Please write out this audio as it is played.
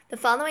The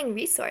following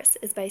resource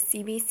is by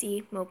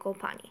CBC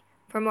Mokopani.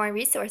 For more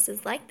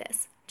resources like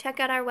this,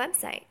 check out our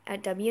website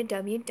at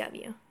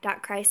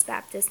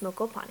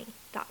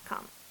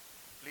www.christbaptistmokopani.com.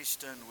 Please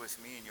turn with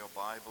me in your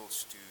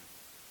Bibles to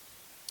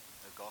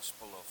the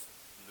Gospel of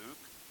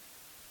Luke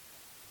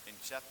in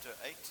chapter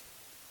 8,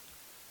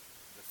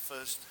 the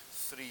first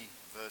 3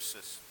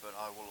 verses, but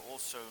I will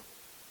also,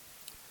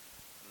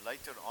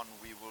 later on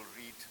we will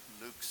read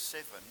Luke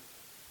 7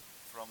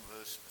 from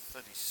verse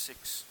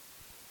 36.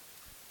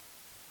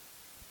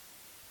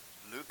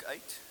 Luke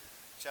 8,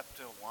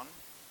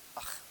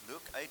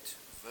 Luke 8,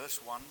 verse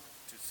 1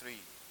 to 3.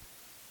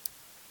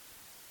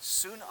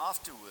 Soon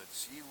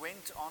afterwards, he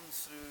went on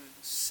through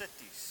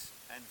cities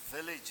and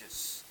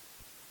villages,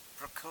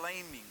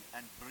 proclaiming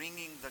and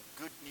bringing the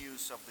good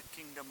news of the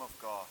kingdom of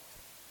God.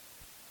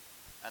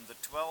 And the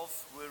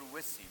 12 were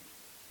with him,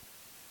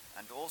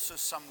 and also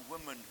some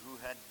women who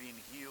had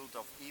been healed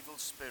of evil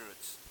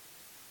spirits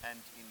and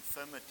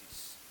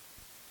infirmities.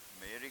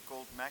 Mary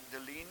called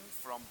Magdalene,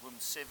 from whom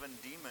 7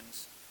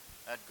 demons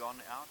had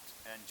gone out,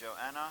 and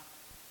Joanna,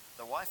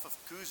 the wife of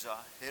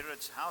Chuza,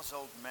 Herod's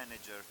household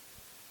manager,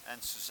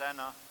 and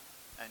Susanna,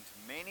 and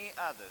many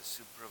others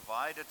who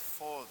provided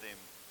for them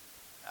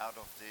out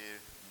of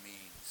their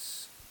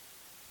means.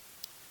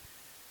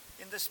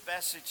 In this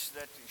passage,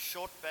 that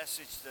short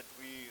passage that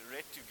we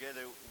read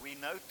together, we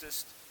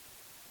noticed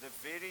the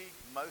very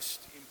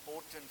most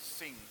important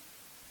thing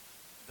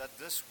that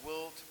this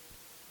world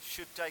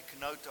should take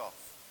note of.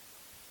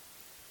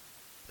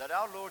 That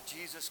our Lord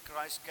Jesus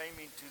Christ came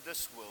into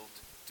this world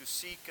to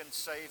seek and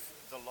save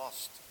the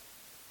lost.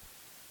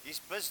 His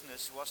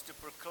business was to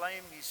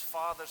proclaim his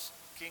Father's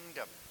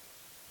kingdom.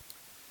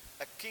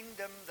 A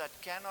kingdom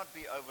that cannot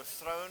be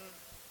overthrown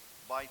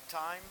by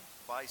time,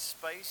 by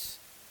space,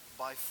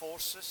 by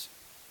forces,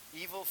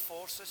 evil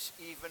forces,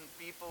 even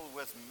people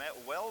with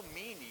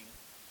well-meaning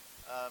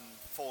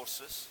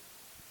forces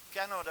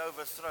cannot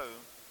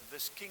overthrow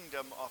this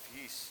kingdom of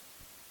his.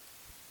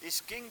 His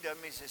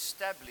kingdom is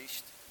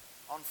established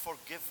on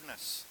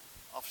forgiveness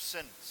of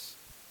sins.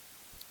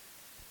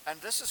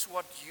 And this is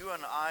what you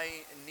and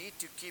I need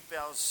to keep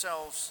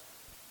ourselves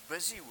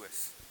busy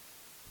with.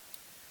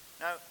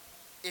 Now,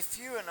 if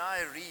you and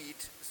I read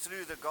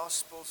through the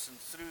Gospels and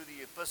through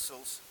the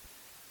epistles,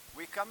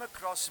 we come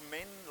across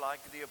men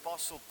like the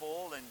Apostle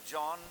Paul and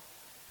John,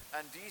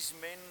 and these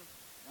men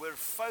were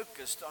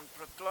focused on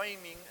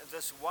proclaiming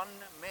this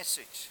one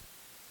message.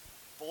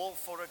 Paul,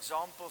 for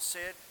example,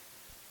 said,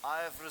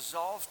 I have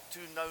resolved to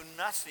know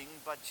nothing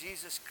but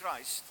Jesus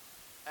Christ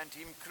and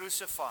him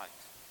crucified.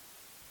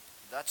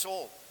 That's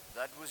all.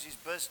 That was his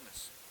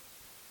business.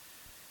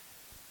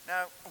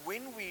 Now,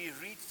 when we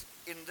read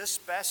in this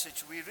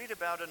passage, we read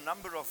about a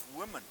number of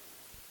women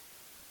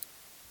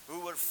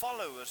who were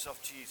followers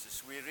of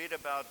Jesus. We read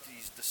about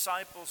his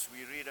disciples,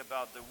 we read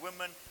about the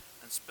women,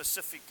 and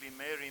specifically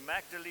Mary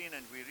Magdalene,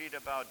 and we read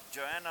about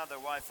Joanna, the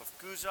wife of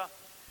Chuza,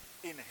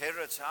 in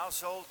Herod's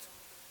household,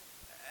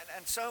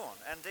 and so on.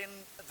 And then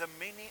the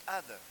many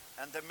other.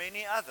 And the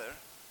many other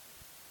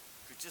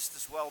could just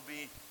as well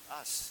be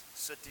us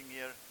sitting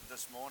here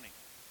this morning.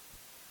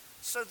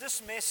 So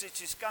this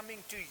message is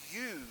coming to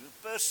you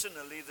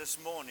personally this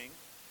morning,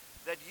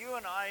 that you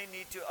and I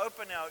need to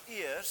open our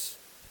ears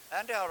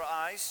and our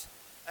eyes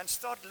and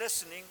start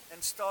listening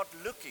and start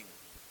looking.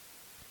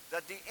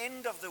 That the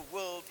end of the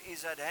world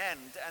is at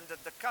hand, and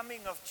that the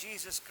coming of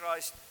Jesus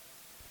Christ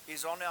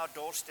is on our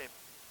doorstep.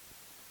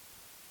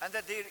 And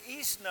that there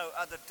is no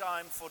other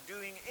time for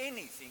doing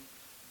anything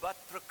but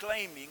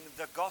proclaiming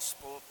the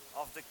gospel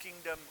of the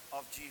kingdom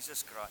of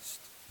Jesus Christ.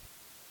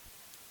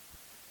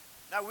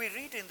 Now we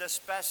read in this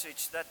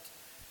passage that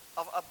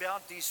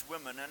about these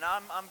women, and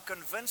I'm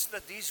convinced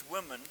that these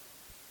women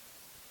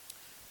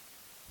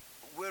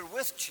were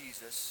with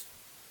Jesus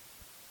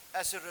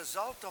as a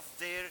result of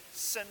their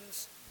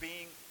sins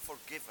being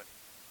forgiven.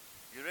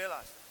 You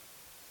realize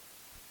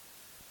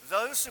that?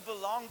 Those who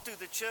belong to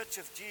the Church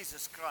of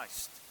Jesus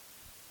Christ,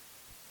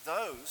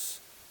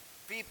 those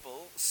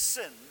people's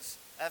sins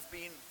have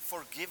been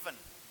forgiven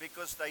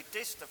because they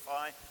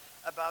testify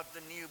about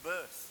the new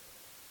birth.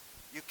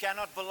 You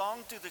cannot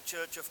belong to the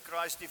Church of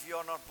Christ if you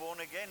are not born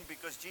again,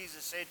 because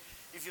Jesus said,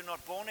 if you're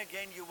not born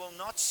again, you will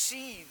not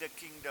see the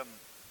kingdom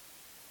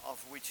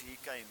of which he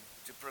came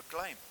to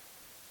proclaim.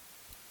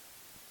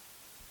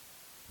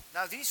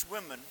 Now these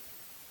women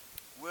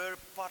were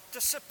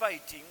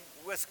participating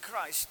with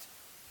Christ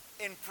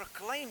in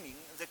proclaiming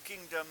the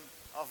kingdom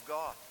of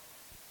God.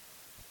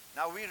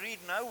 Now we read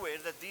nowhere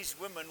that these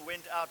women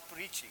went out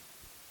preaching.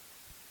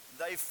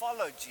 They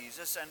followed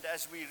Jesus, and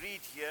as we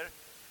read here,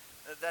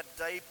 that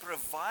they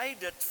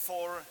provided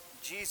for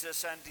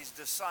Jesus and his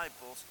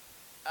disciples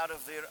out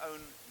of their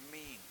own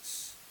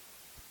means.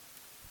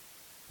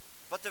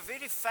 But the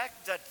very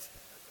fact that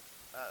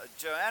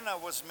Joanna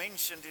was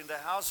mentioned in the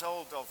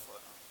household of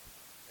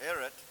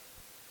Herod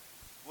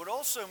would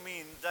also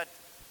mean that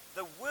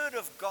the word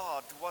of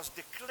God was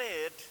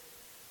declared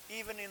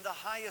even in the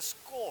highest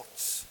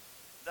courts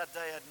that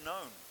they had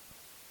known.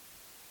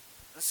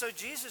 And so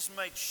Jesus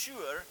made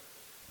sure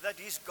that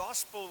his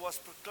gospel was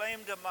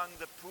proclaimed among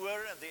the poor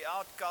and the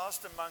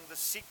outcast, among the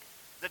sick,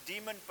 the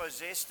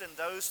demon-possessed, and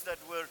those that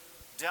were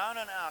down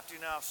and out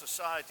in our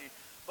society,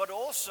 but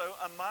also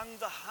among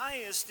the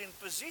highest in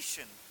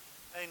position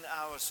in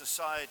our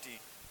society,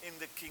 in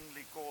the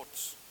kingly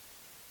courts.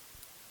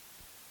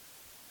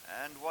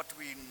 And what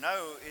we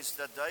know is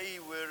that they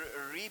were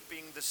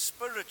reaping the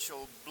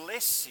spiritual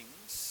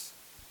blessings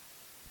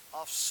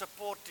of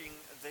supporting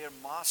their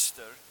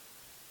master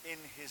in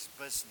his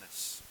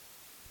business.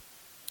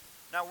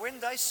 Now, when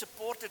they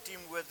supported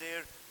him with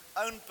their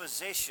own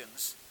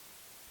possessions,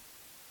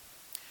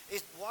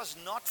 it was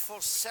not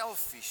for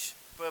selfish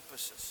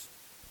purposes,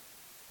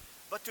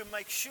 but to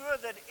make sure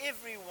that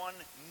everyone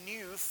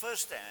knew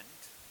firsthand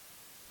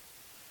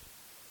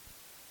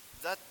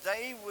that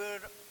they were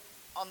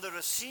on the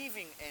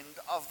receiving end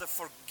of the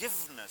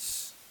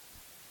forgiveness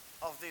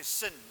of their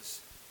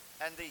sins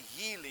and the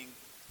healing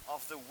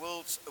of the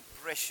world's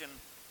oppression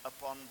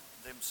upon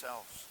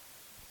themselves.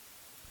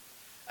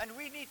 And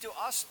we need to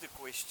ask the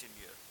question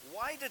here,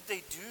 why did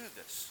they do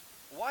this?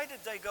 Why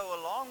did they go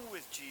along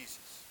with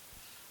Jesus?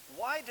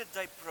 Why did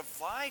they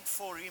provide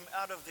for him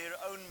out of their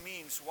own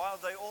means while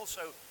they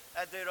also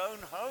had their own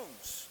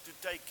homes to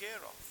take care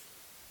of?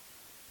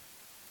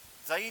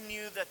 They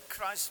knew that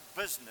Christ's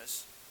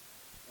business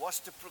was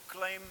to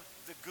proclaim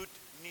the good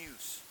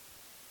news,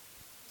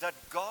 that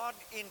God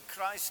in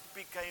Christ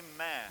became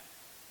man,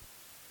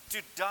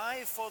 to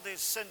die for their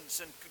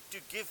sins and to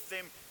give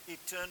them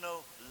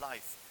eternal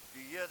life.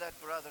 You hear that,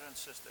 brother and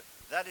sister?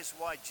 That is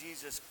why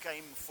Jesus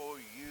came for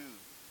you.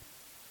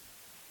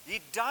 He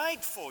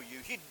died for you.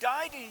 He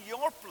died in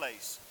your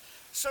place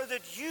so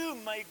that you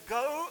may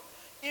go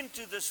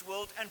into this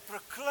world and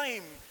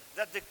proclaim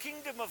that the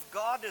kingdom of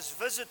God has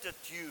visited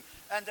you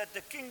and that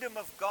the kingdom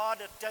of God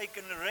had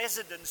taken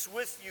residence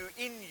with you,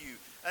 in you,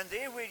 and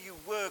there where you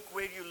work,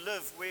 where you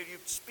live, where you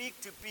speak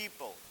to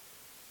people.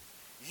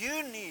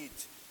 You need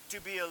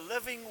to be a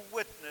living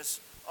witness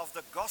of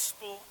the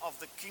gospel of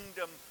the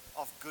kingdom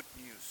of good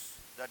news,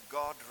 that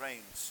God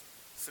reigns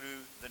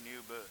through the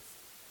new birth.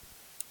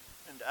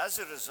 And as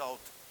a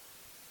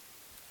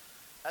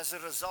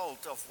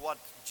result of what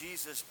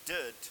Jesus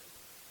did,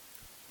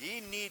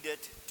 he needed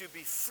to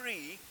be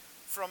free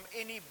from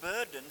any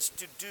burdens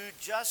to do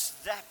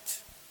just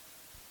that.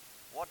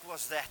 What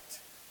was that?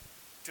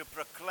 To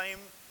proclaim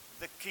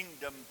the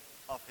kingdom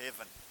of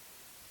heaven.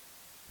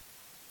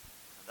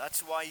 And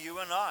that's why you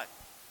and I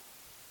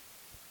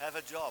have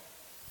a job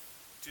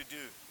to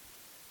do.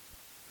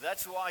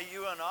 That's why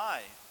you and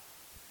I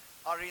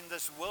are in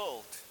this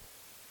world,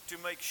 to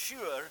make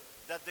sure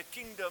that the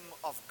kingdom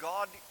of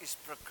God is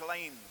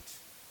proclaimed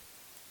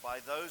by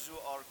those who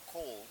are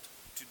called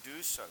to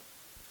do so.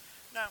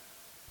 Now,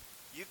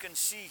 you can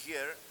see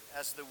here,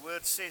 as the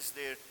word says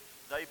there,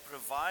 they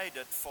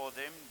provided for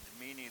them,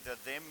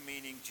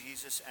 meaning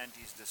Jesus and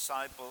his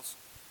disciples,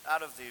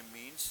 out of their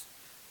means.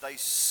 They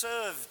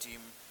served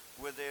him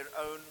with their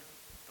own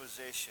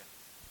possession.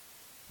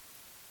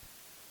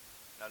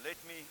 Now let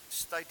me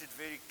state it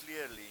very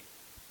clearly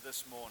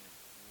this morning.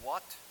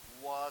 What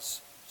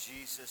was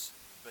Jesus'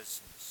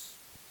 business?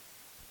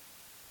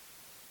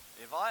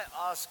 If I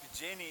ask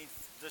Jenny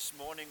this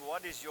morning,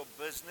 what is your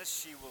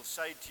business? She will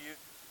say to you,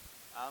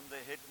 I'm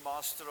the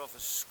headmaster of a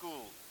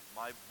school.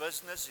 My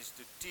business is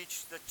to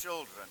teach the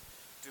children,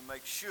 to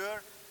make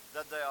sure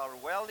that they are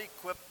well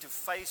equipped to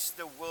face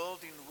the world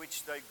in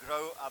which they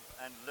grow up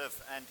and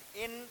live. And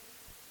in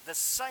the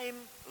same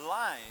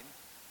line,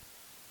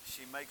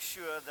 she makes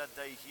sure that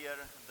they hear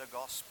the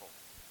gospel.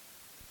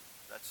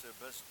 That's her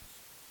business.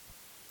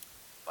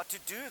 But to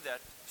do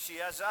that, she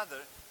has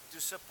others to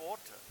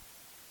support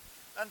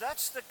her. And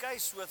that's the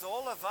case with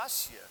all of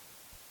us here,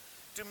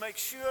 to make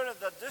sure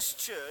that this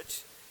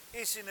church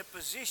is in a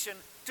position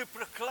to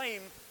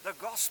proclaim the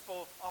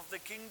gospel of the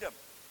kingdom.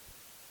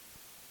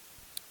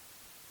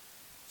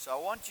 So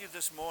I want you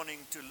this morning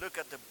to look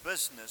at the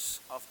business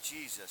of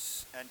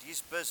Jesus, and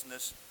his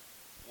business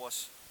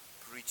was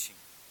preaching.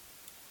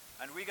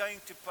 And we're going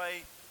to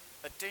pay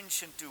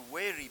attention to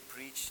where he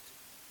preached.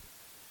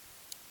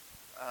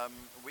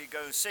 We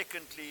go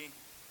secondly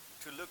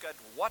to look at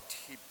what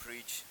he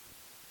preached,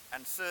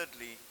 and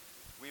thirdly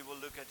we will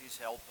look at his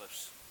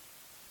helpers.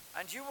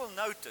 And you will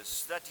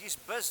notice that his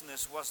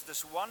business was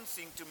this one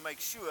thing, to make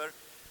sure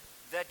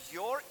that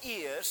your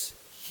ears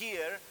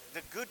hear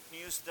the good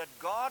news that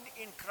God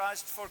in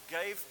Christ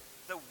forgave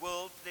the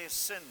world their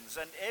sins,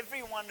 and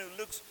everyone who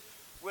looks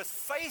with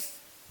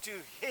faith to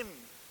him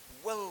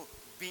will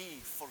be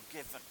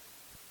forgiven,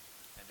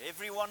 and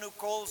everyone who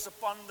calls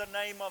upon the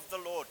name of the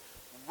Lord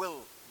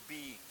will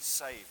be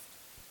saved.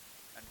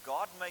 And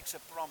God makes a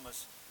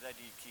promise that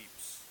he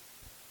keeps.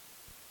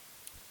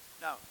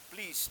 Now,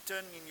 please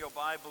turn in your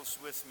Bibles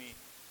with me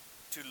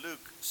to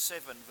Luke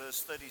 7,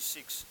 verse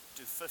 36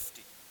 to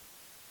 50.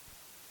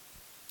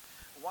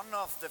 One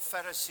of the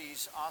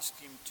Pharisees asked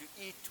him to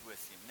eat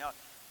with him. Now,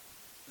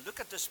 look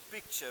at this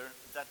picture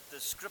that the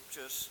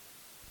scriptures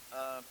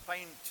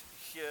paint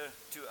here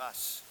to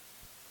us.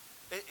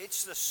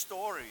 It's the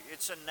story,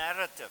 it's a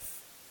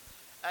narrative.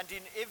 And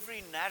in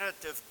every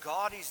narrative,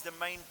 God is the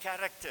main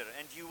character.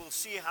 And you will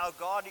see how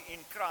God in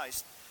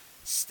Christ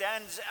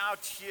stands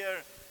out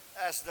here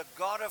as the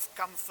God of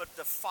comfort,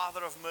 the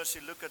Father of mercy.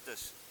 Look at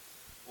this.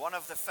 One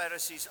of the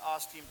Pharisees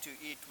asked him to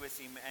eat with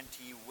him, and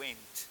he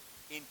went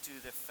into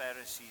the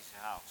Pharisee's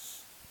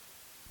house.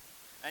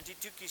 And he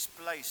took his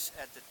place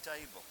at the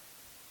table.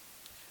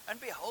 And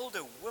behold,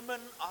 a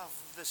woman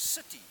of the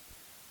city,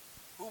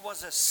 who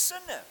was a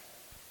sinner,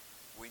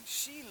 when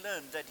she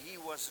learned that he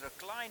was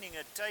reclining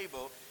at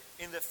table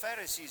in the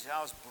Pharisee's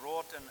house,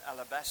 brought an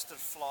alabaster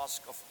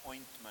flask of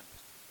ointment,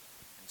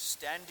 and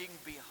standing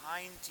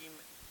behind him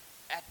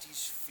at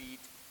his feet,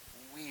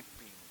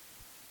 weeping,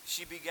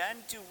 she began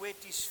to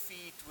wet his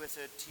feet with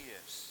her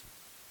tears,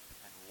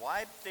 and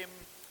wiped them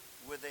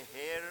with the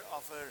hair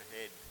of her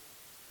head,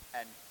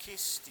 and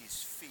kissed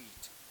his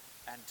feet,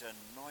 and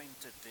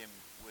anointed them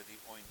with the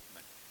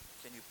ointment.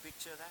 Can you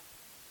picture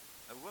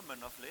that? A woman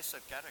of lesser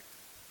character.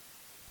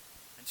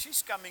 And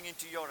she's coming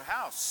into your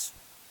house.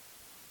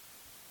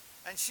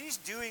 And she's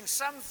doing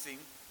something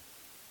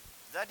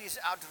that is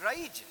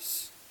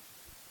outrageous.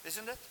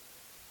 Isn't it?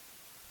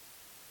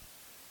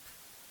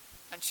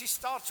 And she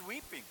starts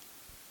weeping.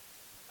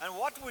 And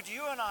what would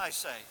you and I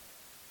say?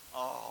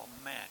 Oh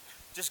man,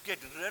 just get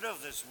rid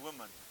of this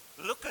woman.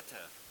 Look at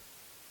her.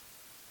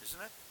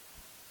 Isn't it?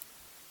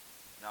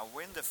 Now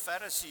when the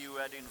Pharisee who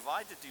had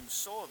invited him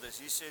saw this,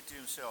 he said to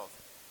himself,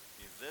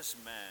 if this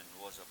man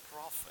was a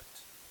prophet,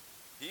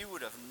 he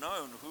would have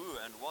known who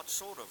and what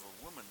sort of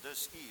a woman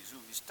this is who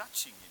is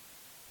touching him.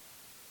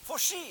 For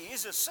she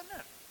is a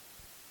sinner.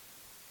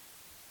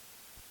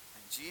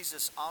 And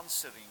Jesus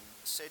answering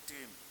said to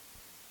him,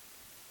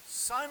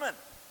 Simon,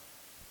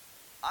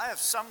 I have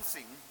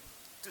something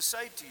to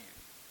say to you.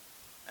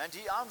 And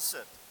he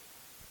answered,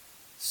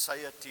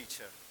 say it,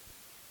 teacher.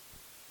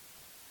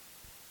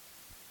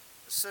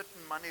 A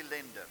certain money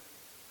lender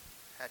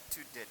had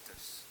two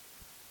debtors.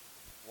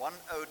 One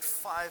owed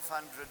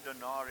 500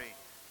 denarii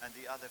and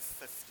the other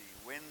 50.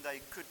 When they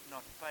could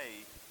not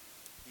pay,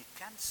 he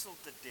cancelled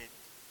the debt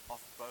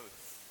of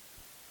both.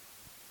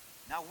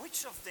 Now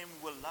which of them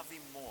will love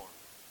him more?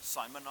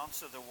 Simon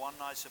answered, the one,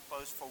 I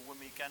suppose, for whom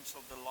he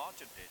cancelled the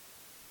larger debt.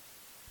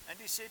 And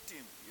he said to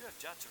him, you have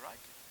judged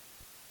rightly.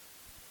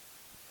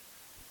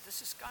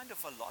 This is kind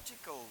of a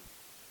logical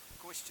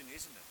question,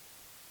 isn't it?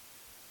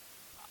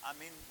 I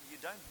mean, you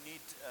don't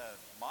need a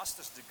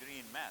master's degree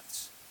in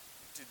maths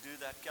to do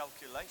that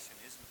calculation,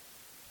 isn't it?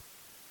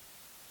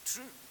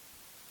 True.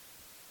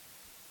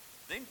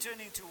 Then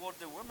turning toward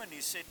the woman,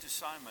 he said to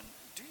Simon,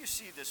 do you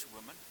see this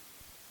woman?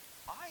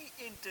 I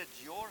entered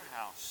your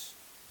house.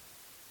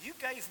 You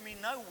gave me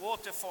no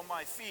water for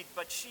my feet,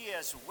 but she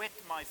has wet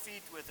my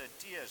feet with her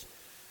tears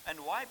and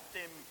wiped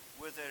them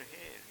with her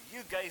hair.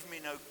 You gave me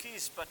no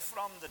kiss, but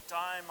from the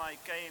time I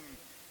came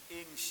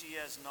in, she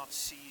has not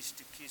ceased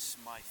to kiss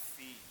my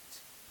feet.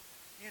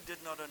 You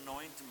did not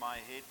anoint my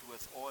head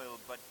with oil,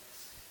 but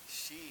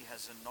she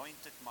has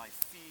anointed my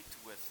feet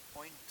with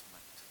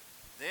ointment.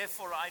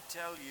 Therefore I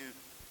tell you,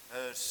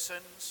 her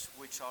sins,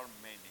 which are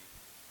many,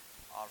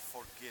 are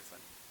forgiven.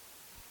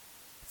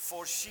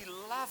 For she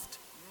loved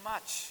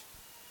much,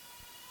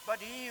 but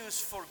he who is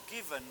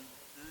forgiven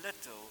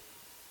little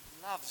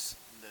loves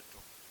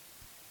little.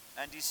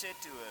 And he said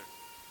to her,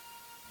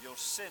 your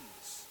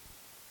sins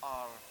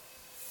are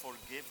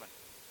forgiven.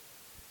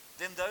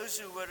 Then those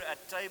who were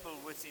at table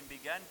with him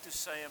began to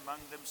say among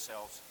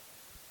themselves,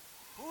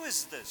 who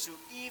is this who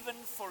even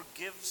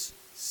forgives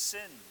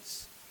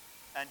sins?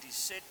 And he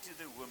said to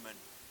the woman,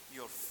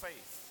 your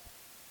faith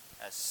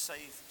has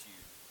saved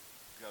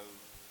you. Go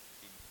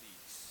in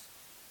peace.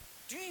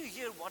 Do you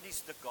hear what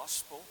is the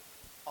gospel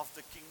of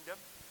the kingdom?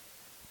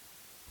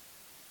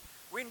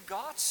 When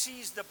God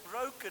sees the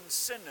broken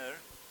sinner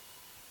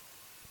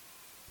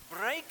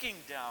breaking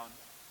down,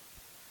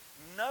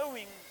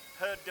 knowing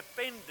her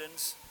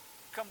dependence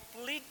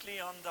completely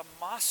on the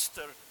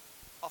master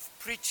of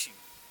preaching,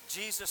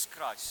 Jesus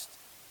Christ,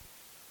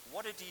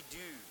 what did he do?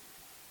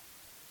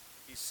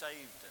 He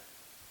saved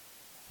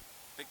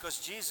her. Because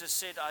Jesus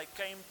said, I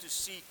came to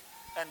seek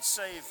and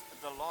save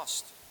the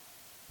lost.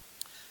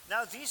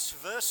 Now these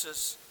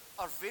verses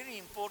are very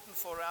important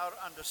for our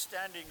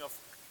understanding of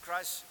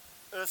Christ's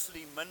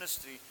earthly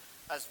ministry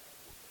as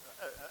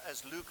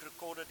Luke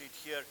recorded it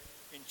here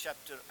in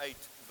chapter 8,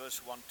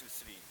 verse 1 to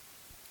 3.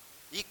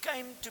 He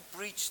came to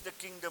preach the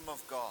kingdom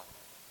of God.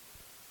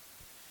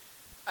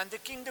 And the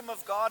kingdom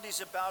of God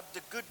is about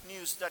the good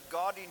news that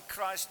God in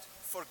Christ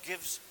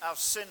forgives our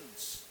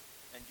sins.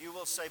 And you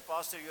will say,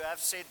 Pastor, you have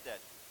said that.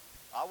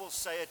 I will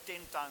say it 10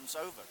 times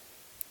over.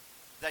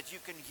 That you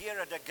can hear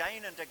it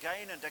again and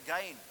again and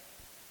again.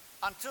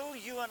 Until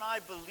you and I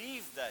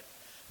believe that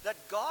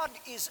God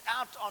is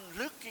out on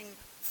looking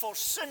for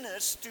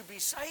sinners to be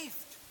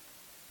saved.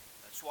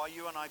 That's why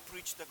you and I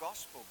preach the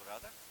gospel,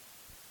 brother.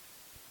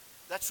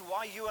 That's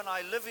why you and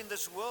I live in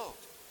this world.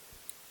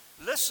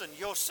 Listen,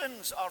 your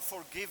sins are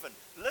forgiven.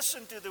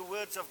 Listen to the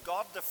words of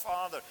God the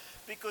Father.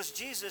 Because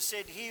Jesus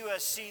said, he who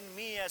has seen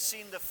me has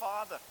seen the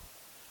Father.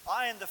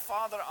 I and the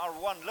Father are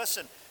one.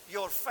 Listen,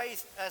 your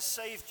faith has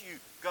saved you.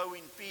 Go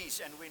in peace.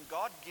 And when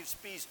God gives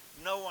peace,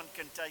 no one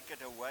can take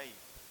it away,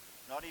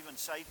 not even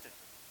Satan.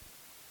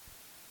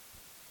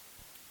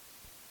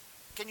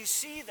 Can you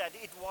see that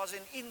it was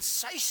an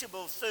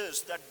insatiable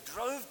thirst that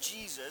drove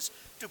Jesus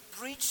to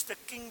preach the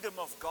kingdom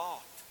of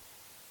God?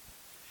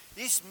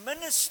 His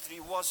ministry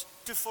was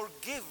to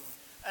forgive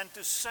and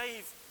to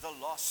save the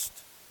lost.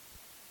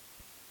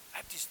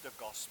 That is the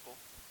gospel.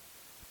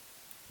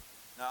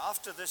 Now,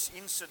 after this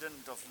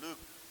incident of Luke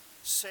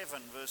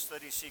 7, verse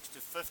 36 to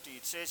 50,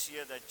 it says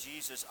here that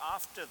Jesus,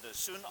 after this,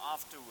 soon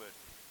afterward,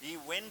 he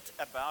went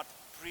about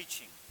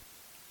preaching.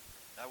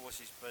 That was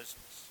his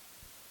business.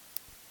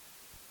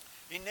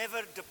 He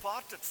never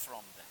departed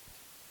from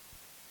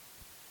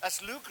that.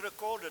 As Luke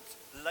recorded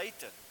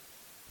later,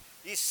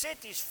 he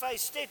set his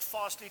face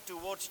steadfastly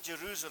towards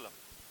Jerusalem.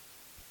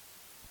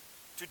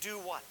 To do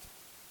what?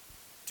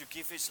 To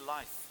give his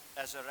life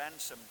as a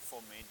ransom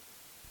for many.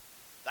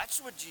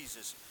 That's what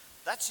Jesus,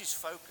 that's his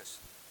focus.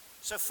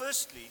 So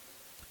firstly,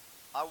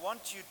 I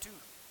want you to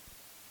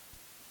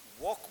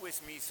walk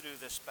with me through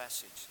this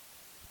passage.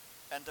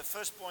 And the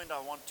first point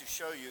I want to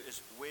show you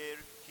is where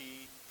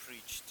he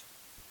preached.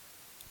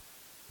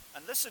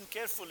 And listen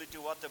carefully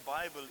to what the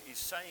Bible is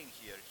saying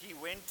here. He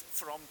went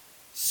from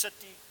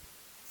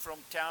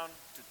town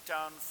to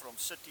town, from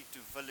city to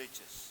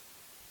villages.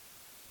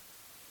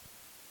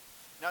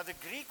 Now the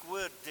Greek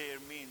word there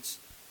means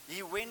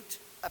he went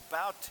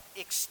about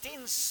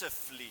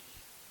extensively.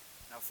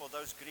 Now for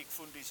those Greek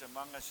fundis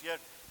among us here,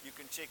 you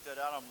can check that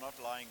out, I'm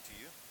not lying to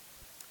you.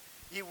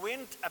 He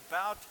went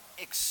about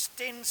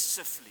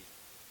extensively.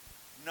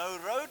 No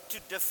road too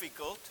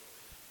difficult,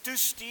 too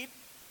steep,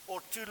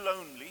 or too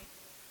lonely.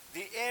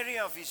 The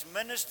area of his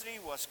ministry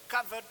was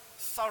covered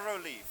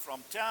thoroughly,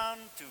 from town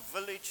to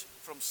village,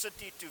 from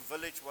city to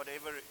village,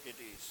 whatever it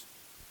is.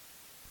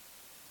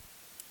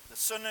 The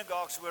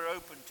synagogues were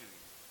open to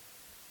him.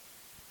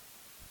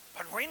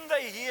 But when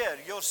they hear,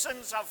 your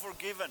sins are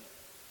forgiven.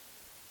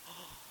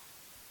 Oh,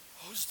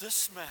 who's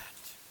this man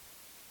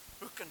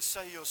who can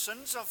say your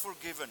sins are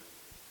forgiven?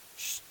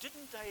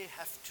 Didn't they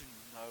have to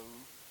know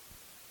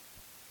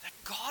that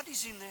God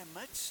is in their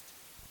midst?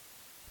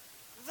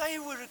 They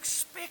were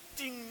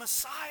expecting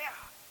Messiah.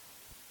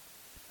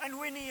 And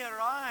when he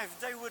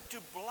arrived, they were too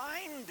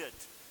blinded.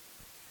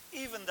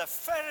 Even the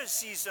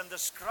Pharisees and the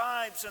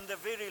scribes and the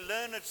very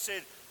learned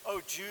said, "Oh,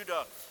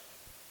 Judah,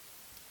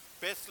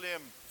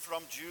 Bethlehem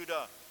from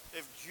Judah,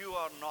 if you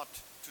are not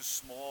too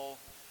small."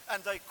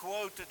 And they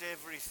quoted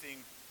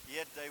everything,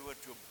 yet they were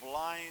too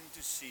blind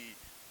to see.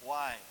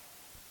 Why?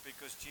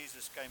 Because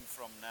Jesus came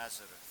from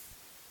Nazareth.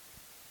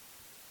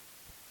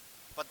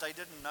 But they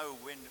didn't know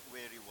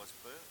where he was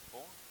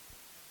born.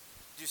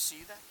 Do you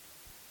see that?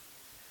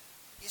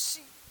 You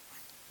see,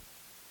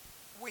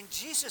 when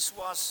Jesus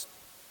was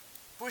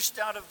pushed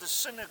out of the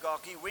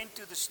synagogue, he went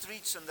to the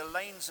streets and the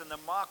lanes and the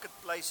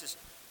marketplaces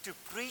to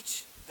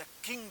preach the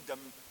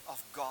kingdom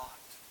of God.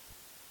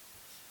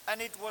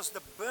 And it was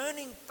the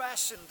burning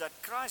passion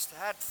that Christ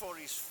had for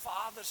his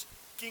Father's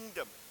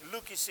kingdom.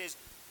 Look, he says,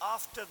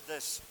 after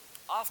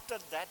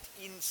that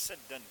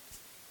incident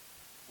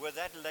with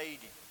that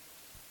lady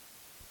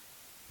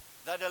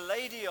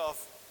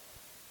of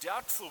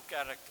doubtful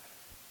character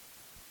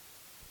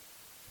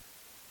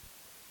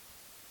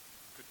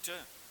could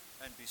turn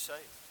and be saved.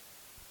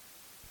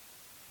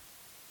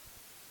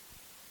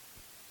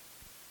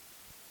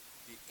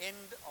 The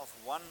end of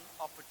one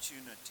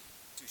opportunity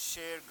to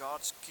share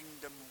God's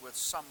kingdom with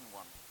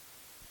someone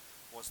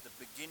was the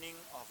beginning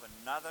of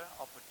another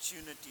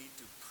opportunity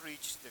to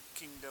preach the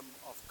kingdom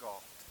of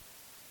God.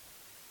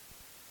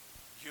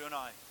 You and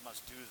I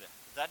must do that.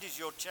 That is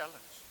your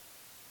challenge.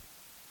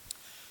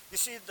 You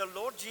see, the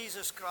Lord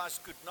Jesus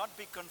Christ could not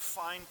be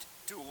confined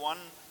to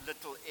one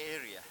little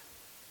area,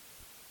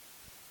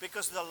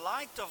 because the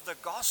light of the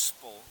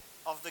gospel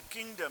of the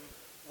kingdom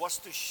was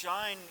to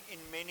shine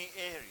in many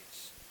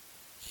areas.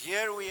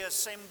 Here we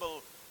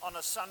assemble on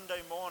a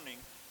Sunday morning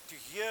to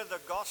hear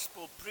the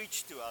gospel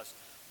preached to us.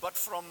 But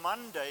from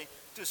Monday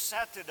to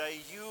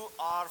Saturday, you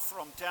are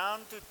from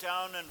town to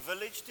town and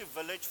village to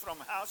village, from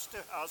house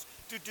to house,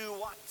 to do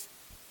what?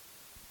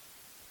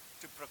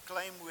 To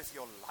proclaim with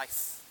your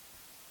life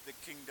the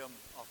kingdom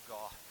of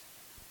God.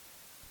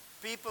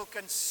 People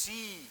can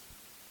see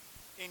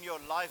in your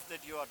life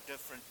that you are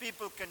different.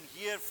 People can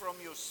hear from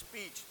your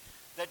speech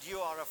that you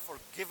are a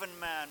forgiven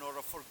man or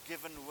a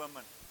forgiven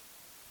woman.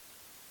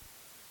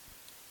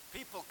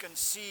 People can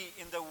see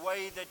in the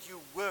way that you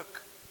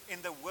work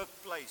in the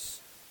workplace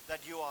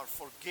that you are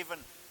forgiven,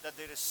 that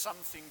there is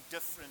something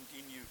different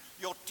in you.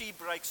 Your tea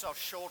breaks are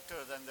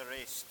shorter than the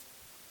rest.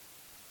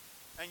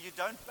 And you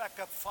don't pack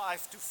up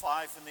 5 to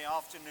 5 in the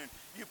afternoon.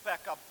 You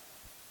pack up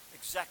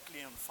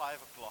exactly on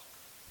 5 o'clock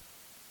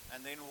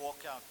and then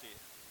walk out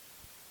there.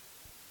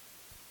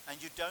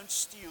 And you don't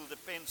steal the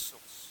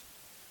pencils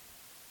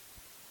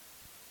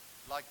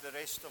like the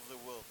rest of the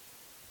world.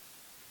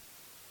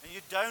 And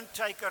you don't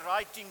take a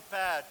writing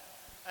pad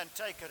and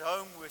take it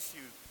home with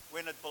you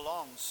when it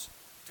belongs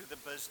to the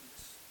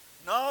business.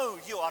 No,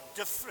 you are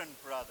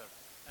different, brother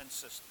and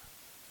sister.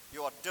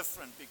 You are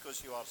different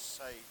because you are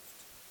saved.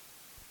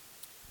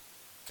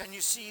 Can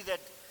you see that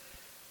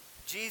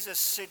Jesus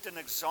set an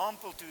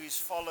example to his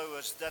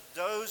followers that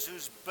those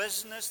whose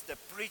business the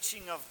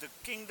preaching of the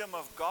kingdom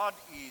of God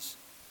is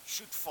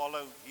should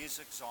follow his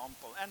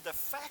example? And the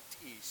fact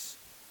is,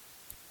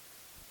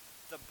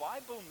 the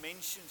Bible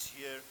mentions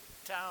here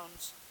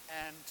towns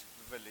and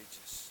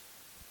villages.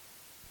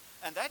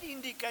 And that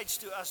indicates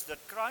to us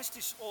that Christ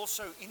is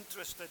also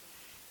interested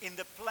in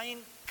the plain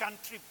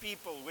country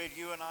people where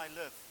you and I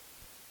live.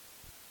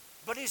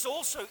 But he's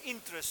also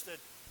interested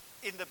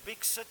in the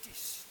big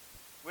cities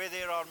where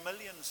there are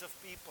millions of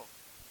people.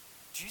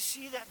 Do you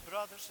see that,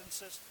 brothers and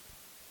sisters?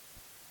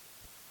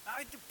 Now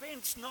it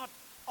depends not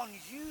on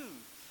you,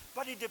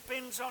 but it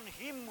depends on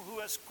him who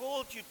has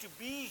called you to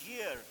be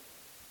here.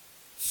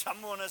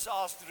 Someone has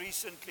asked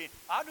recently,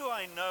 how do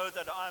I know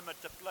that I'm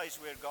at the place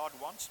where God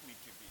wants me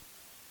to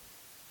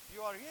be?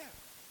 You are here.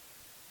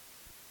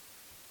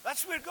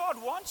 That's where God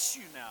wants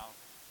you now.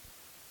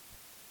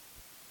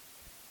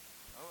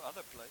 No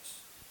other place.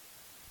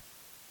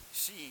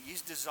 See,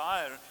 his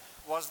desire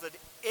was that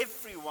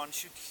everyone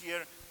should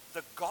hear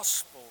the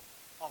gospel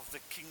of the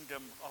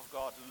kingdom of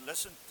God.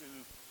 Listen to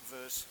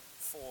verse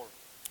 4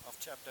 of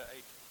chapter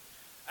 8.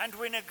 And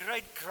when a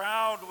great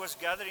crowd was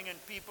gathering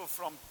and people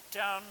from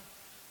town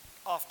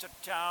after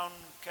town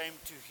came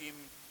to him,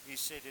 he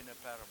said in a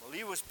parable.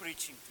 He was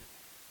preaching to them.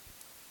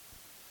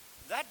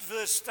 That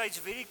verse states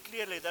very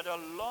clearly that a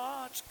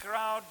large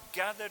crowd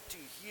gathered to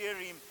hear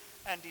him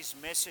and his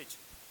message.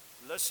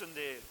 Listen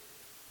there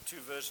to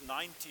verse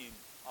 19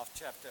 of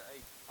chapter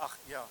 8.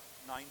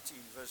 19,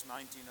 verse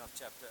 19 of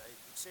chapter 8.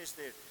 It says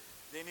there,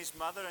 then his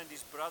mother and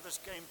his brothers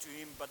came to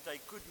him, but they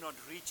could not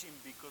reach him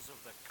because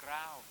of the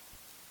crowd.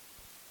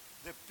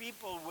 The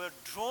people were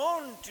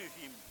drawn to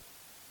him.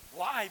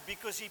 Why?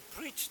 Because he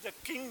preached the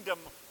kingdom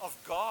of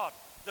God,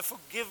 the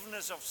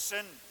forgiveness of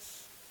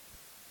sins.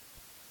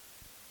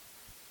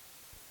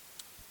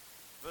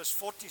 Verse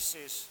 40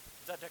 says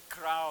that a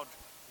crowd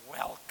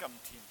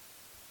welcomed him,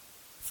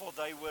 for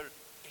they were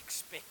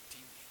expecting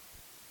him.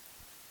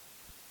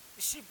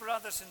 You see,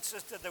 brothers and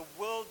sisters, the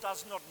world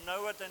does not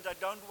know it and they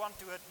don't want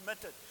to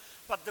admit it.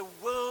 But the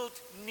world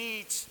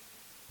needs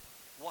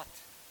what?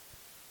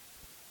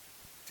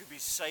 To be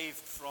saved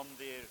from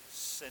their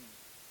sin.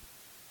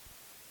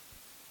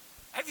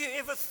 Have you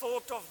ever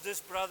thought of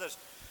this, brothers,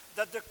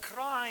 that the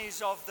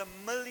cries of the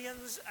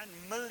millions and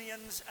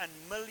millions and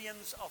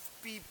millions of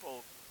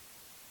people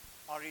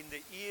are in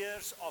the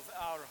ears of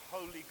our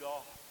holy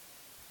God?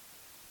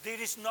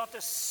 There is not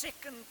a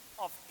second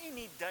of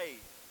any day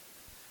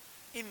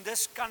in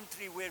this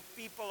country where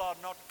people are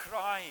not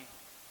crying.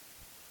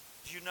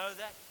 Do you know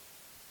that?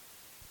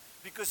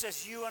 Because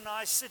as you and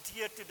I sit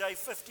here today,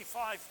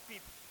 55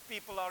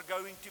 people are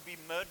going to be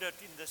murdered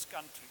in this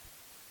country.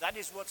 That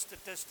is what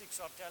statistics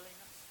are telling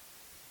us.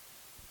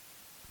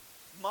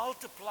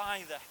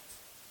 Multiply that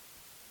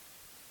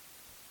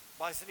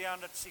by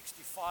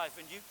 365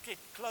 and you get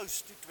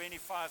close to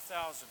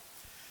 25,000.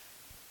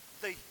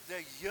 The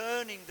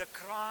yearning, the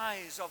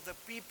cries of the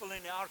people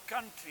in our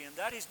country, and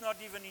that is not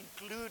even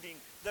including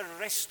the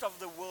rest of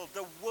the world.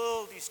 The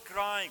world is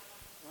crying.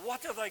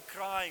 What are they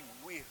crying?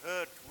 We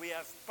hurt, we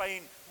have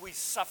pain, we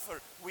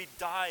suffer, we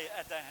die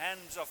at the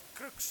hands of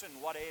crooks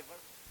and whatever.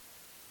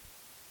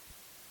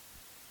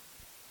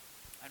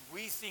 And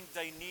we think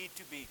they need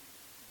to be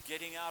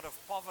getting out of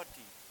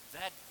poverty.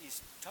 That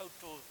is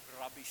total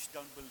rubbish.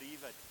 Don't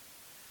believe it.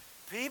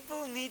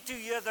 People need to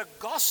hear the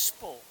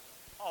gospel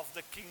of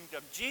the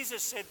kingdom.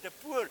 Jesus said, the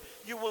poor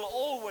you will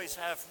always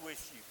have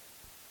with you.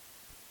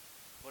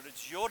 But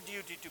it's your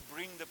duty to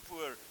bring the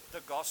poor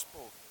the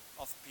gospel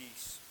of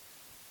peace.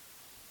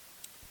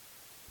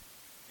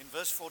 In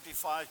verse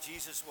 45,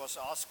 Jesus was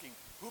asking,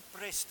 who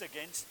pressed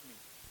against me?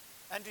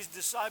 And his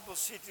disciples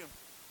said to him,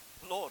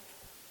 Lord.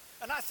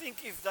 And I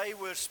think if they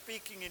were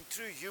speaking in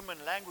true human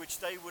language,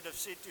 they would have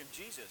said to him,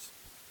 Jesus,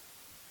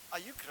 are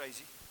you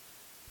crazy?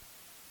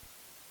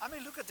 I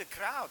mean, look at the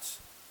crowds.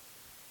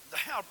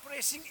 They are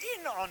pressing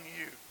in on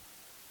you.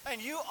 And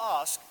you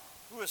ask,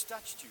 who has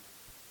touched you?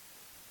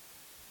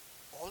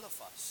 All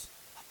of us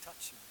are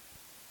touching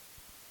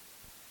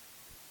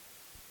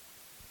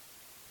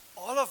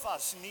you. All of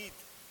us need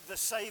the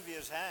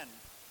Savior's hand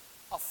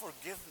of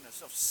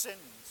forgiveness of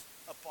sins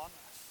upon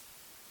us.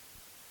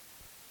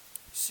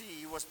 See,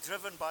 he was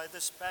driven by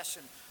this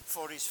passion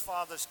for his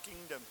Father's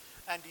kingdom,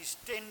 and his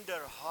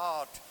tender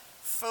heart,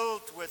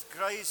 filled with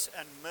grace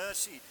and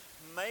mercy,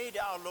 made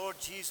our Lord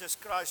Jesus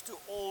Christ to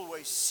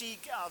always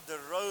seek out the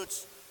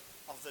roads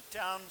of the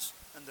towns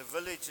and the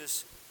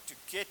villages to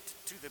get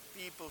to the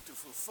people, to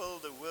fulfill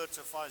the words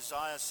of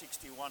Isaiah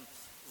 61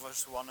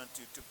 verse 1 and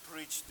 2, to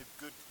preach the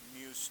good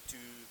news to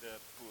the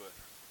poor.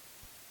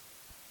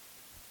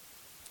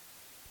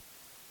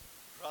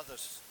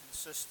 Brothers and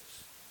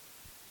sisters,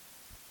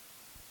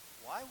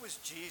 why was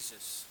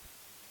Jesus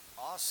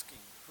asking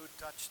who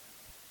touched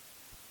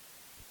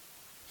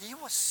me? He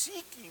was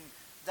seeking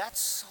that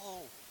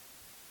soul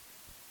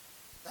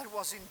that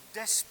was in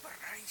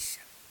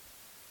desperation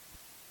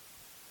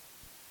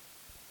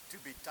to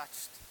be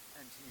touched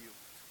and healed.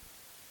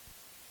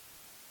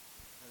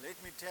 Now let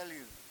me tell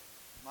you,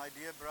 my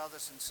dear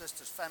brothers and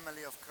sisters,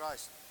 family of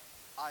Christ,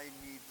 I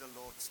need the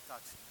Lord's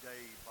touch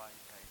day by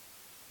day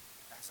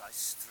as I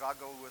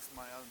struggle with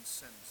my own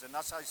sins and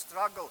as I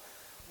struggle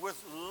with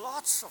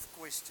lots of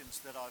questions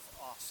that I've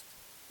asked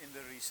in the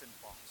recent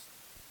past.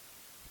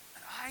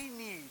 And I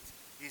need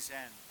His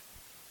hand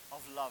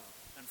of love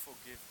and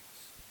forgiveness.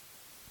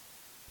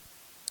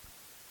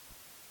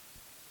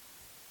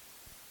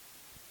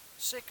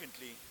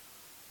 Secondly,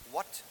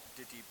 what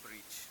did He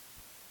preach?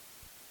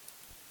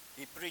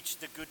 He preached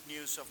the good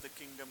news of the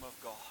kingdom of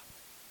God.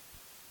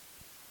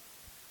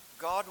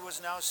 God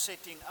was now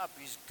setting up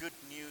His good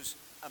news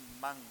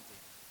among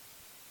them.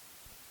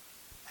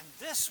 And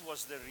this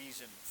was the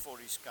reason for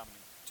His coming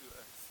to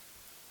earth.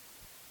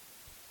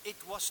 It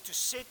was to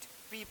set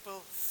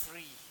people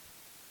free.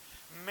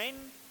 Men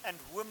and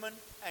women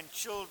and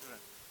children.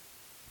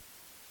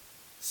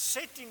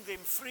 Setting them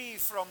free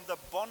from the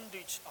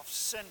bondage of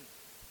sin.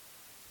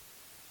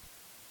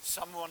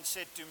 Someone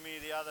said to me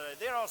the other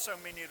day, there are so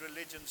many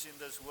religions in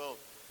this world.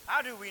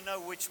 How do we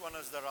know which one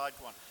is the right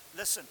one?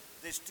 Listen,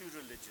 there's two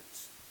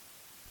religions.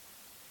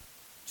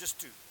 Just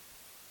two.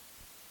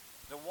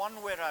 The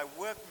one where I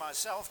work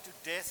myself to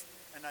death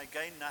and I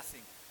gain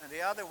nothing. And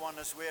the other one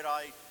is where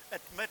I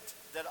admit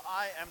that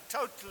I am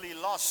totally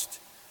lost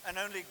and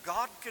only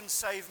God can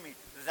save me.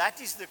 That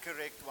is the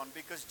correct one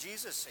because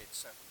Jesus said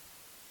so.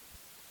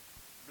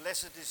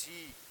 Blessed is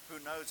he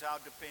who knows how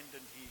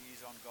dependent he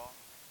is on God.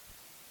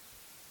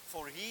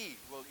 For he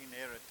will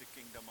inherit the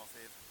kingdom of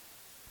heaven.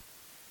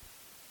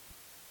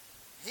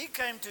 He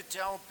came to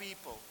tell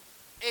people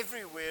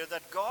everywhere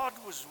that God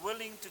was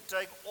willing to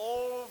take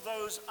all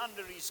those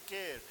under his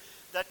care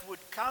that would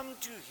come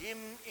to him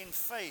in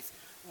faith,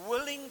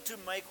 willing to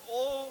make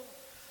all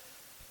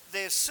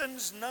their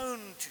sins known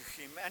to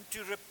him and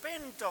to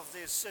repent of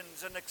their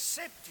sins and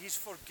accept his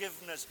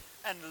forgiveness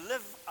and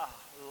live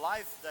a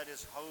life that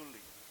is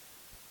holy.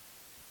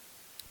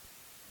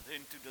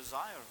 Then to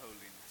desire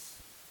holiness.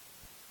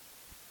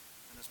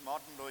 And as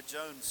Martin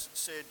Lloyd-Jones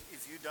said,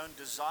 if you don't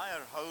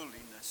desire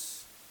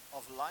holiness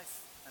of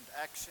life and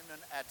action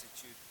and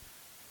attitude,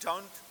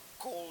 don't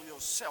call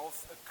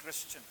yourself a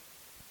Christian.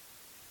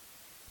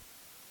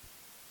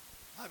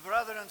 My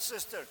brother and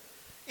sister,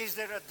 is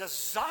there a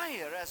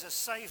desire as a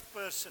saved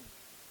person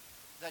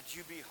that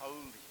you be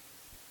holy?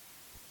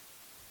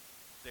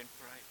 Then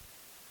pray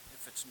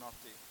if it's not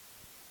there.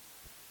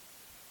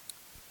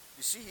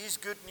 You see, his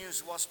good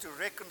news was to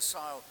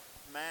reconcile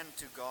man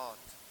to God.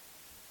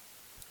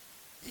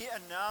 He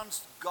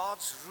announced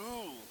God's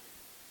rule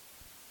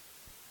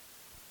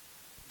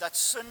that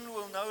sin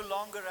will no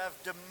longer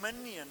have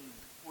dominion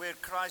where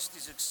Christ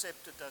is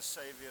accepted as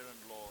Savior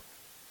and Lord.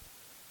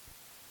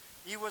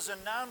 He was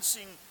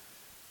announcing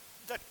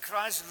that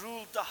Christ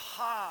ruled the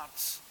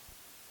hearts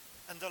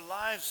and the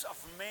lives of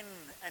men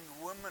and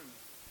women.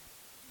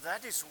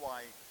 That is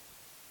why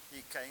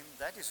he came.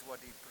 That is what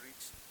he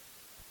preached.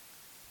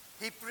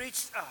 He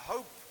preached a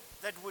hope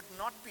that would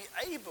not be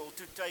able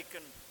to be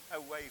taken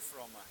away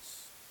from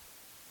us.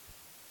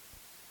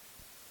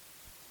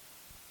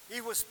 He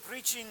was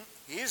preaching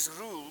his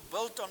rule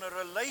built on a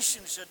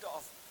relationship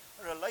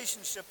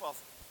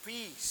of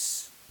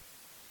peace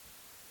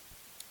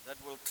that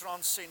will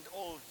transcend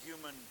all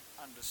human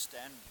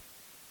understanding.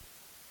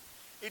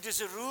 It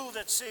is a rule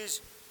that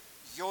says,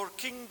 your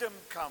kingdom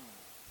come,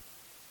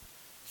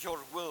 your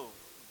will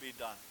be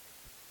done.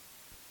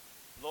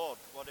 Lord,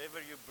 whatever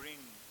you bring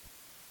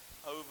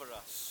over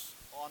us,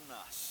 on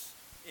us,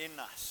 in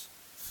us,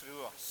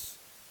 through us,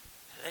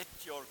 let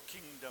your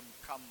kingdom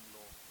come,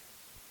 Lord,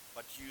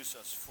 but use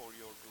us for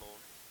your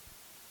glory.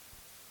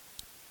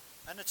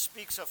 And it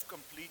speaks of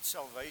complete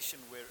salvation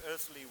where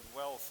earthly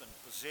wealth and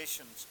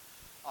possessions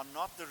are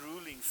not the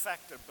ruling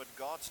factor, but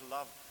God's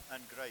love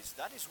and grace.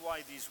 That is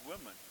why these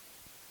women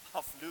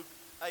of Luke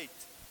 8,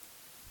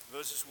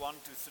 verses 1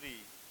 to 3,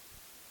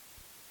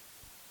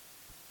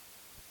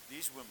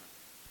 these women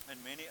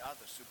and many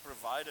others who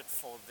provided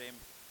for them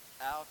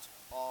out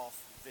of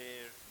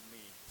their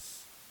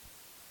means.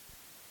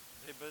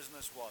 Their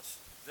business was,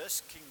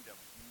 this kingdom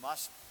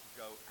must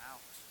go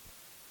out.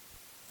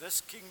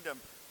 This kingdom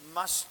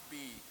must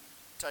be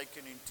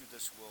taken into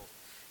this world.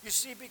 You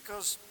see,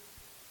 because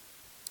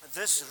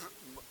this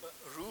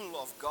rule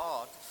of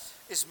God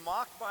is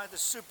marked by the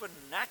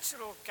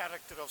supernatural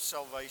character of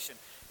salvation.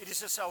 It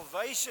is a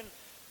salvation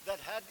that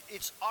had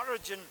its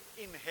origin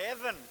in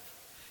heaven.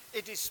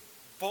 It is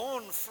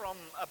born from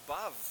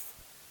above.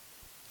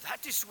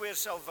 That is where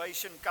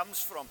salvation comes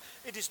from.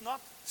 It is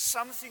not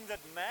something that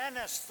man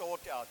has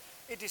thought out.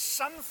 It is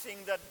something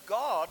that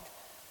God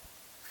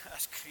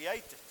has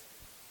created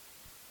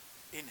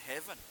in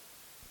heaven.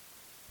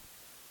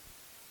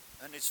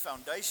 And its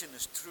foundation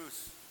is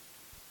truth.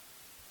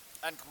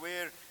 And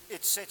where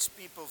it sets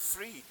people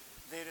free,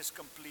 there is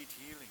complete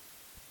healing.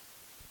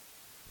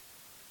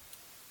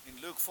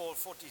 In Luke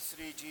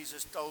 4:43,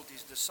 Jesus told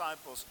his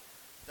disciples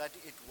that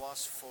it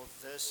was for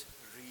this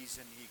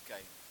reason he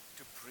came,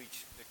 to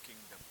preach the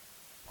kingdom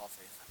of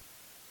heaven.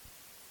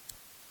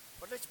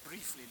 But let's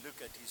briefly look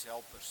at his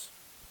helpers,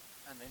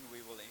 and then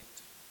we will end.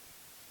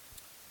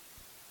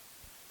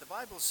 The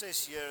Bible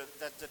says here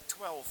that the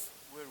 12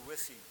 were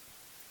with him,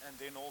 and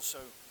then also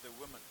the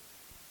women.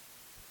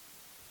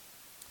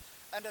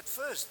 And at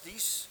first,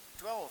 these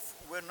 12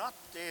 were not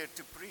there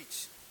to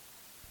preach.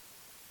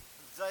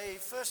 They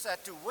first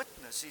had to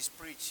witness his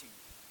preaching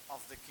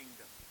of the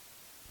kingdom.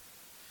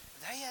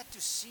 They had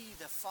to see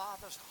the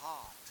Father's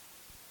heart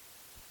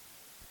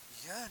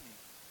yearning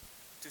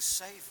to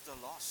save the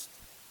lost.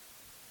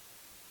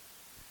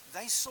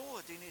 They saw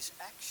it in his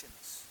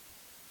actions.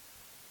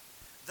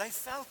 They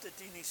felt it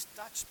in his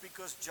touch,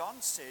 because John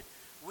said,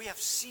 we have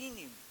seen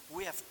him,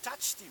 we have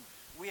touched him,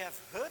 we have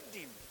heard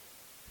him.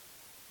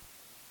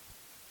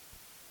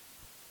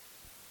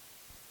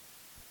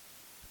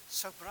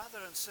 So brother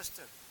and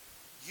sister,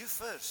 you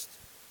first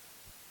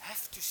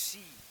have to see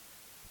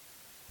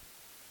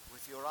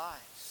with your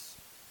eyes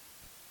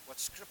what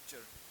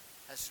Scripture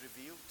has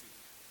revealed to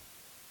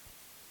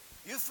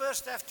you. You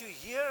first have to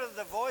hear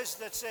the voice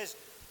that says,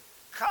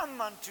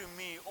 come unto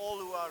me, all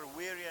who are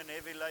weary and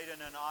heavy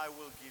laden, and I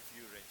will give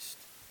you rest.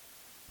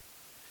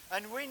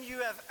 And when you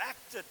have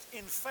acted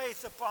in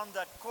faith upon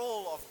that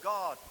call of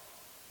God,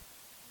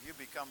 you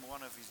become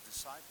one of his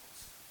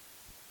disciples.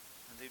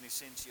 And then he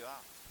sends you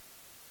out.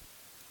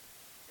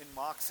 In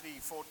Mark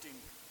 3:14,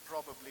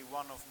 probably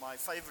one of my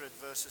favorite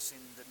verses in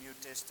the New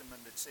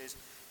Testament, it says,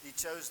 he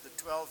chose the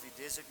 12,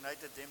 he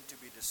designated them to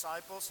be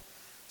disciples,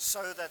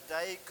 so that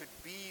they could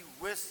be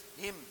with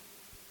him,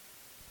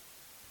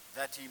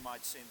 that he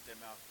might send them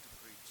out to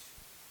preach.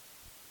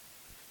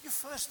 You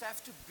first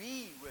have to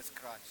be with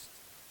Christ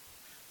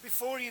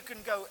before you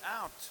can go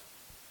out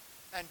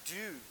and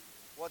do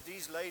what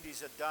these ladies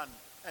had done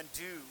and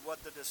do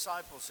what the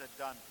disciples had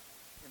done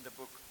in the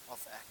book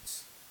of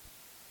Acts.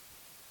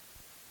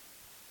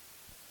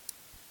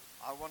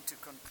 I want to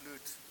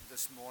conclude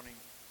this morning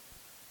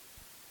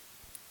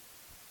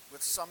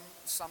with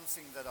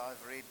something that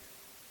I've read.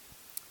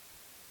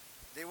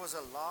 There was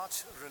a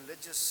large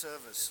religious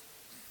service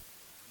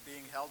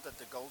being held at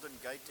the Golden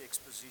Gate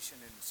Exposition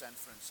in San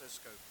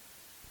Francisco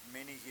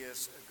many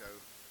years ago.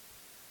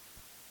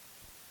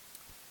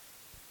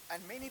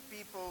 And many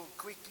people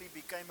quickly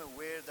became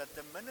aware that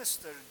the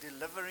minister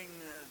delivering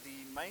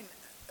the main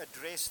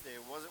address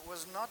there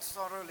was not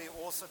thoroughly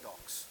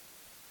orthodox.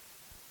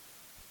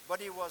 But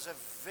he was a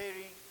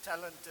very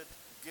talented,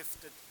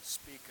 gifted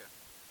speaker.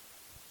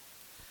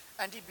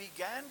 And he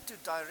began to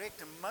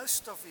direct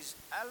most of his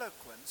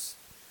eloquence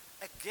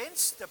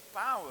against the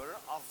power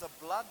of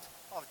the blood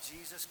of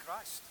Jesus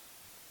Christ.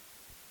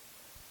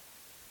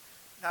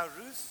 Now,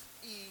 Ruth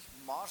E.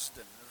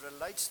 Marsden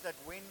relates that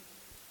when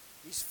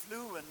his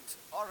fluent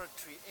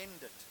oratory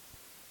ended,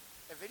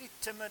 a very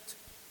timid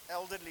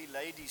elderly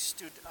lady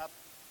stood up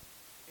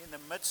in the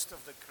midst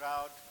of the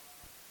crowd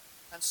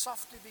and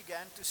softly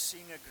began to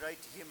sing a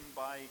great hymn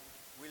by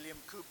William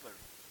Cowper.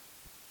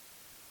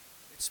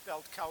 It's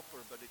spelled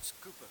Cowper, but it's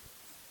Cooper.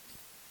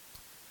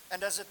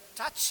 And as a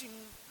touching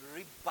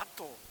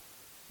rebuttal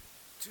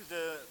to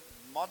the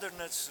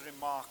modernist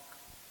remark,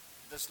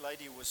 this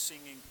lady was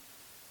singing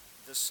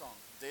this song.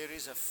 There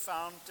is a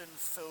fountain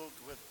filled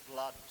with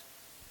blood,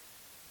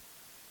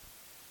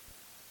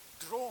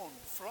 drawn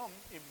from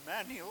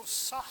Emmanuel's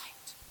side,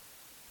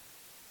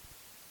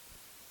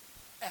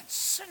 and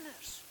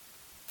sinners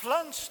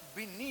plunged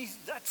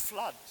beneath that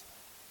flood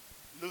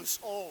lose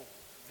all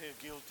their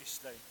guilty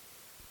stain.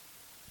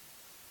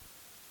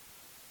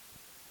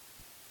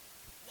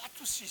 What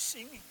was she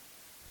singing?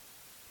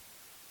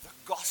 The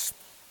gospel,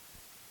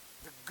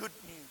 the good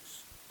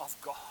news of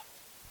God.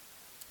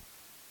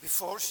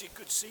 Before she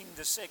could sing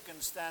the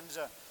second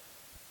stanza,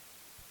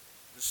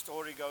 the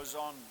story goes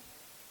on.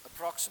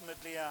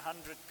 Approximately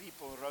 100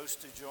 people rose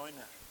to join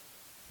her.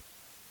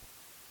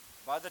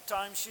 By the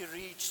time she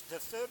reached the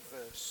third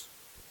verse,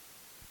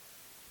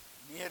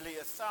 nearly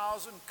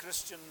 1,000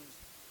 Christians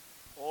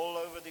all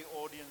over the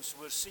audience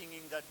were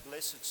singing that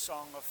blessed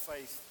song of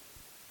faith.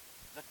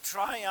 The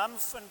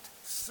triumphant,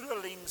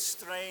 thrilling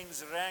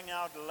strains rang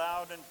out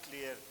loud and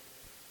clear.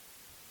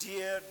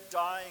 Dear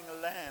dying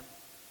Lamb,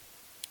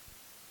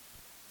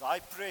 thy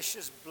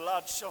precious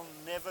blood shall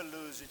never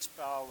lose its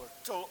power,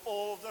 till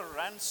all the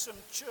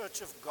ransomed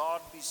church of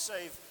God be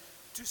saved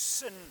to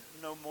sin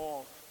no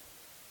more.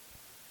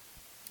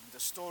 And the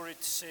story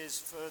says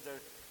further,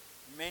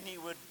 many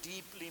were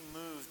deeply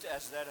moved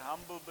as that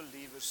humble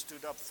believer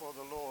stood up for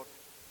the Lord,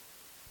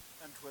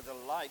 and with the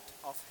light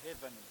of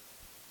heaven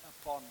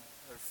upon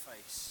her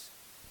face.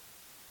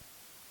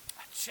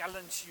 I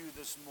challenge you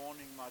this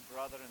morning, my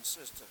brother and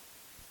sister.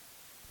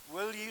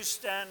 Will you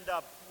stand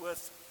up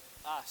with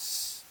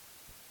us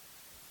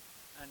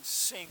and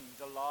sing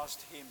the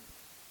last hymn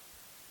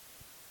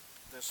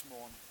this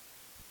morning?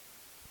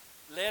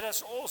 Let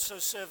us also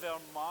serve our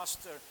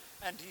Master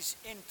and his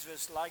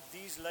interests like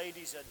these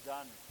ladies had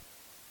done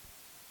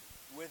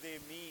with their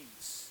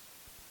means.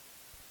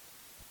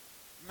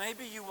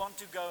 Maybe you want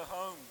to go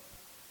home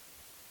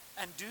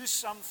and do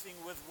something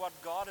with what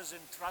God has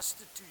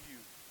entrusted to you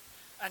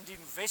and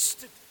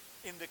invested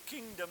in the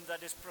kingdom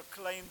that is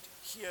proclaimed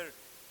here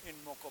in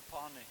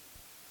Mokopane.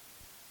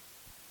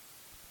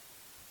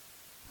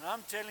 And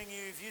I'm telling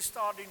you, if you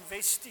start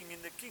investing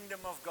in the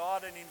kingdom of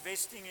God and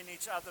investing in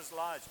each other's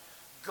lives,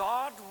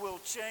 God will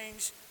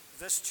change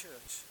this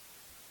church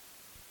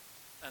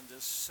and the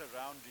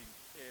surrounding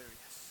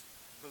areas.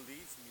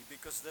 Believe me,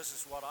 because this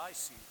is what I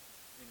see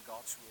in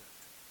God's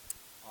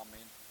word.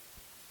 Amen.